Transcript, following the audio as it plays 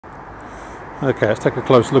Okay, let's take a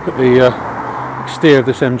close look at the exterior of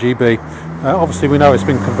this MGB. Obviously we know it's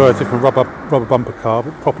been converted from rubber bumper car,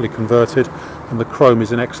 but properly converted, and the chrome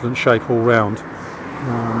is in excellent shape all round.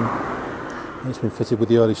 It's been fitted with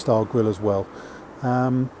the early style grille as well.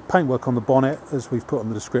 Paintwork on the bonnet, as we've put on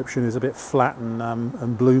the description, is a bit flat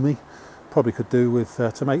and bloomy. Probably could do with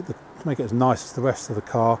to make it as nice as the rest of the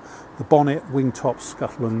car. The bonnet, wing top,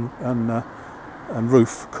 scuttle and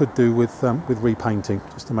roof could do with repainting,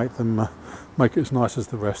 just to make them make it as nice as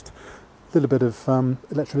the rest. A little bit of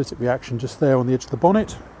electrolytic reaction just there on the edge of the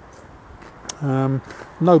bonnet.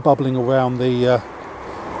 No bubbling around the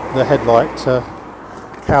headlight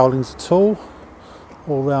cowlings at all,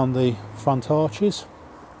 or around the front arches.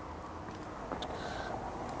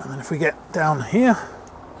 And then if we get down here,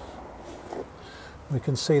 we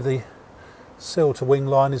can see the sill to wing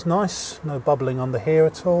line is nice. No bubbling under here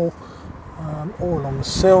at all. All along the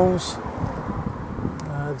sills.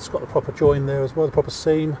 It's got the proper join there as well, the proper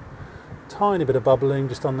seam. Tiny bit of bubbling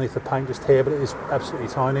just underneath the paint just here, but it is absolutely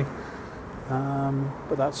tiny.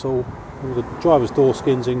 But that's all the driver's door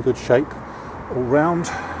skin's in good shape all round.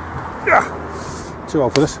 Too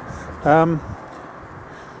old for this. The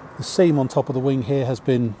seam on top of the wing here has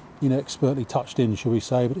been, expertly touched in, shall we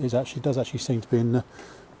say, but it does actually seem to be in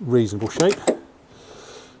reasonable shape.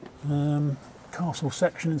 Castle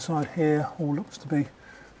section inside here all looks to be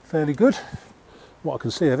fairly good. What I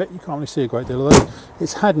can see of it, you can't really see a great deal of those.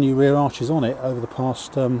 It's had new rear arches on it over the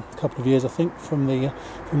past couple of years, I think, from the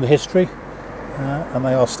history, and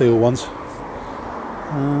they are steel ones.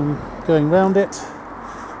 Going round it,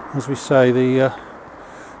 as we say, the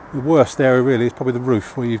worst area really is probably the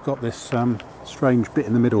roof, where you've got this strange bit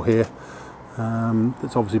in the middle here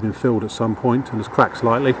that's obviously been filled at some point and has cracked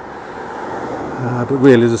slightly. But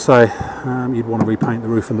really, as I say, you'd want to repaint the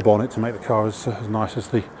roof and the bonnet to make the car as nice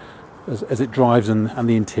as it drives, and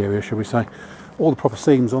the interior, shall we say. All the proper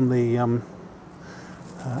seams on the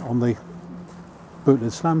boot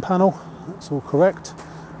lid slam panel, that's all correct,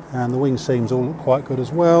 and the wing seams all look quite good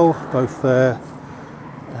as well, both there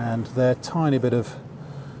and there. Tiny bit of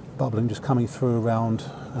bubbling just coming through around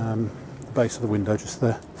the base of the window just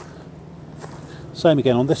there. Same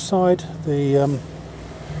again on this side. The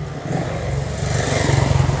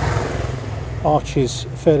arch is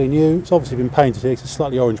fairly new. It's obviously been painted here. It's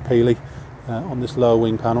slightly orange peely on this lower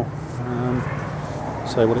wing panel.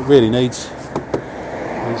 So what it really needs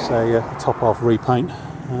is a top half repaint.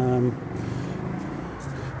 On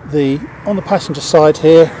the passenger side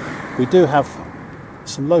here, we do have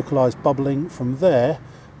some localised bubbling from there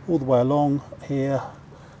all the way along here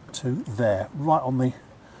to there, right on the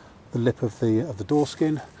lip of the door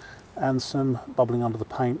skin, and some bubbling under the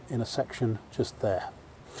paint in a section just there.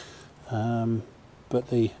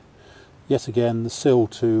 But yet again, the sill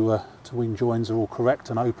to wing joins are all correct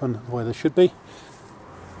and open the way they should be.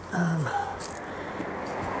 And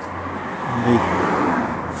the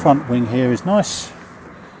front wing here is nice.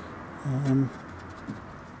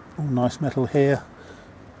 All nice metal here.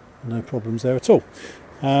 No problems there at all.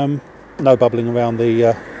 No bubbling around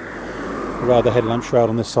the headlamp shroud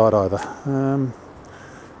on this side either.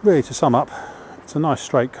 Really, to sum up, it's a nice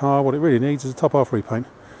straight car. What it really needs is a top half repaint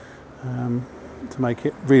to make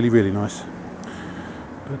it really, really nice.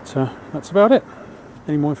 But that's about it.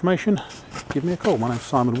 Any more information, give me a call. My name's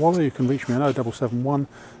Simon Waller. You can reach me on 0771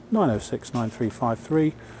 906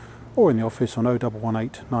 9353, or in the office on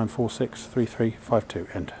 0118 946 3352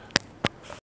 end.